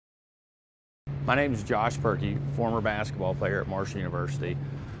My name is Josh Perkey, former basketball player at Marshall University.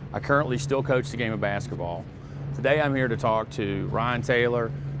 I currently still coach the game of basketball. Today I'm here to talk to Ryan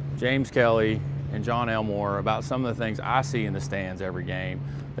Taylor, James Kelly, and John Elmore about some of the things I see in the stands every game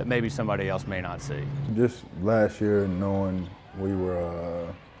that maybe somebody else may not see. Just last year, knowing we were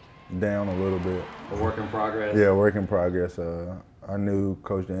down a little bit. A work in progress? Yeah, work in progress. I knew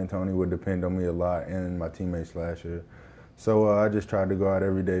Coach D'Antoni would depend on me a lot and my teammates last year. So I just tried to go out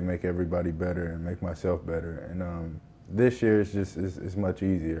every day, make everybody better and make myself better. And this year it's much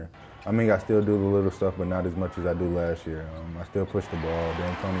easier. I mean, I still do the little stuff, but not as much as I do last year. I still push the ball.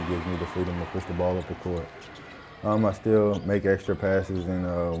 D'Antoni gives me the freedom to push the ball up the court. I still make extra passes,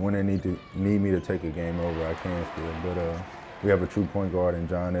 and when they need me to take a game over, I can still. But we have a true point guard in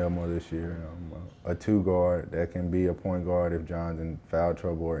John Elmore this year, a two guard that can be a point guard if John's in foul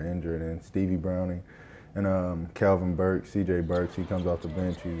trouble or injured, and Stevie Browning. And Calvin Burks, CJ Burks, he comes off the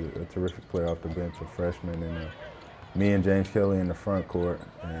bench. He's a terrific player off the bench, a freshman. And me and James Kelly in the front court,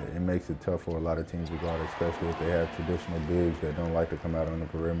 it makes it tough for a lot of teams to guard, especially if they have traditional bigs that don't like to come out on the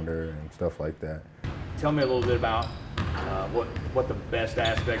perimeter and stuff like that. Tell me a little bit about what the best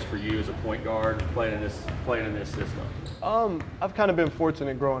aspects for you as a point guard playing in this system. I've kind of been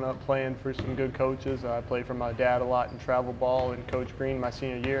fortunate growing up playing for some good coaches. I played for my dad a lot in travel ball and Coach Green my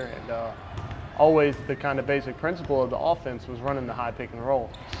senior year, and always the kind of basic principle of the offense was running the high pick and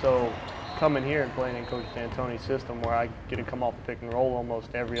roll. So coming here and playing in Coach D'Antoni's system where I get to come off the pick and roll almost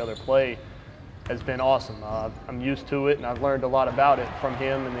every other play has been awesome. I'm used to it, and I've learned a lot about it from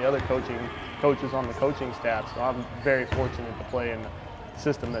him and the other coaches on the coaching staff. So I'm very fortunate to play in a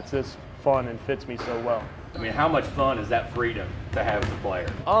system that's this fun and fits me so well. I mean, how much fun is that freedom to have as a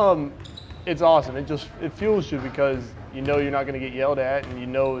player? It's awesome. It fuels you because you know you're not going to get yelled at, and you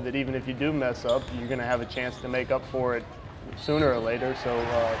know that even if you do mess up, you're going to have a chance to make up for it sooner or later. So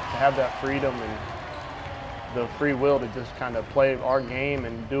to have that freedom and the free will to just kind of play our game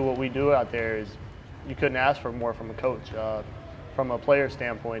and do what we do out there you couldn't ask for more from a coach. From a player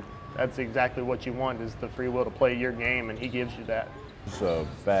standpoint, that's exactly what you want, is the free will to play your game, and he gives you that. It's a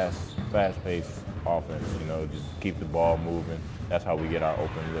fast-paced offense, just keep the ball moving. That's how we get our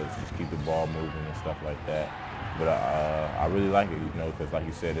open looks, just keep the ball moving and stuff like that. But I really like it, because like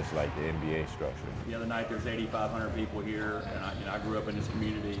you said, it's like the NBA structure. The other night there's 8,500 people here, and I grew up in this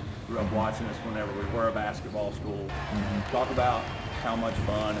community, grew up watching this whenever we were a basketball school. Talk about how much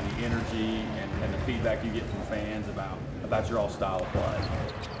fun and the energy and the feedback you get from fans about your all style of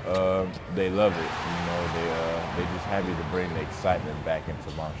play. They love it, they just happy to bring the excitement back into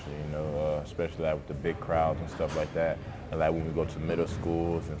Marshall, especially like with the big crowds and stuff like that. And like when we go to middle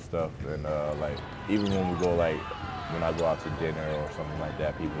schools and stuff, and like even when we go when I go out to dinner or something like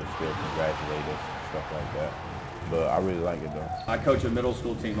that, people still congratulate us and stuff like that. But I really like it though. I coach a middle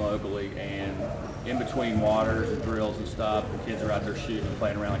school team locally, and in between waters and drills and stuff, the kids are out there shooting and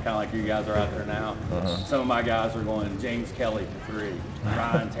playing around, kind of like you guys are out there now. Some of my guys are going James Kelly for three,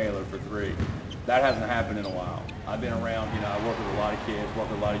 Ryan Taylor for three. That hasn't happened in a while. I've been around, I work with a lot of kids, work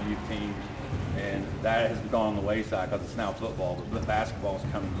with a lot of youth teams, and that has gone on the wayside because it's now football, but basketball's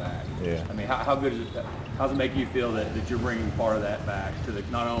coming back. Yeah. I mean, how good is it? How does it make you feel that you're bringing part of that back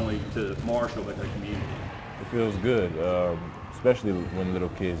to not only to Marshall but to the community? It feels good, especially when little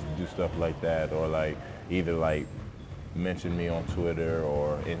kids do stuff like that, or either mention me on Twitter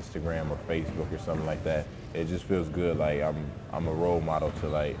or Instagram or Facebook or something like that. It just feels good. Like I'm a role model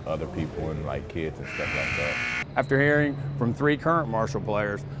to other people and kids and stuff like that. After hearing from three current Marshall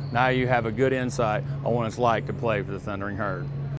players, now you have a good insight on what it's like to play for the Thundering Herd.